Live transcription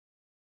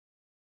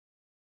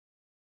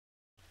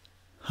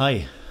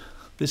Hi,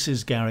 this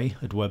is Gary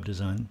at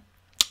Webdeersign.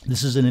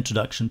 This is an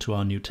introduction to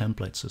our new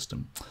template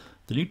system.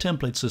 The new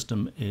template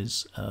system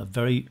is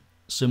very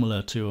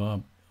similar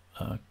to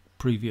our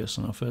previous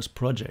and our first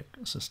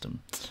project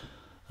system.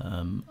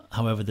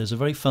 However, there's a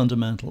very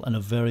fundamental and a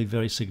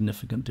very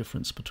significant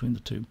difference between the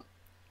two.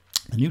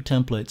 The new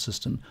template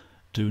system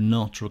do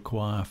not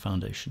require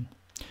foundation.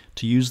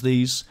 To use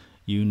these,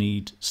 you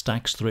need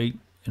stacks 3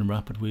 in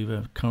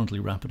RapidWeaver, currently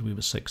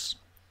RapidWeaver 6.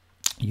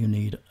 You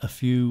need a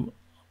few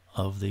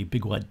of the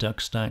big white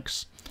duck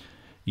stacks.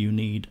 You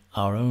need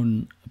our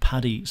own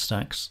PADDY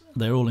stacks.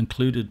 They're all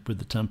included with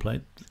the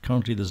template.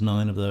 Currently there's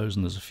 9 of those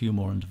and there's a few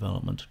more in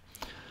development.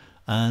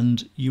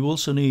 And you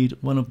also need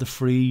one of the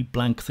free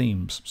blank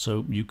themes.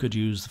 So you could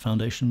use the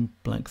foundation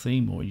blank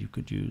theme, or you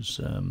could use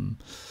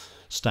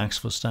stacks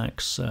for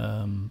stacks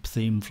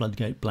theme,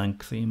 floodgate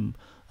blank theme,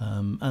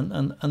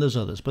 and there's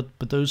others. But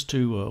those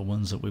two are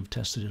ones that we've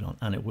tested it on,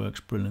 and it works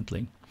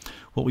brilliantly.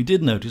 What we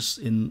did notice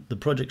in the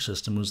project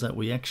system was that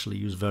we actually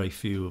use very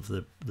few of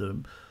the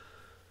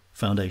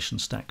foundation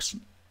stacks.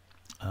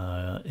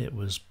 It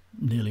was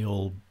nearly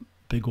all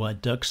big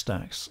white duck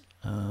stacks.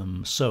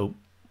 So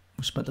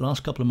we spent the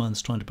last couple of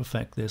months trying to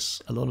perfect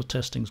this. A lot of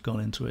testing's gone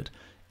into it.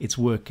 It's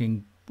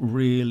working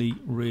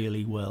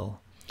really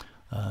well.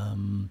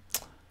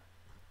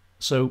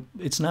 So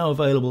it's now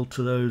available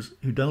to those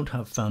who don't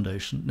have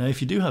foundation. Now,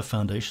 if you do have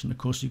foundation, of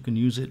course, you can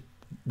use it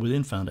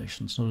within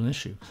foundation. It's not an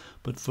issue.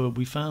 But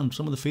we found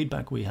some of the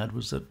feedback we had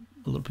was that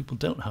a lot of people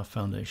don't have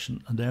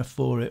foundation, and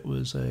therefore it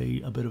was a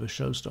bit of a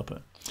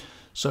showstopper.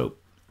 So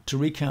to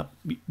recap,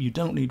 you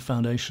don't need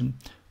foundation,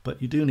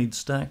 but you do need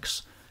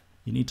stacks.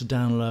 You need to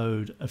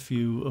download a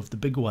few of the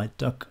big white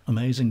duck,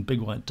 amazing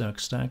big white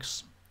duck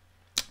stacks.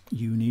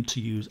 You need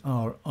to use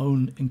our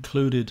own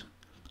included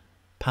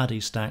PADDY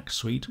stack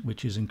suite,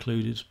 which is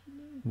included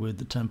with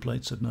the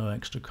templates at no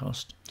extra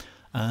cost.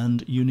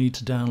 And you need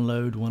to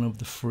download one of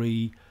the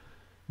free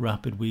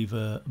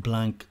RapidWeaver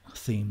blank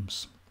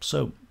themes.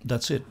 So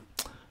that's it.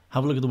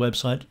 Have a look at the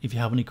website. If you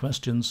have any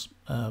questions,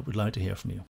 we'd like to hear from you.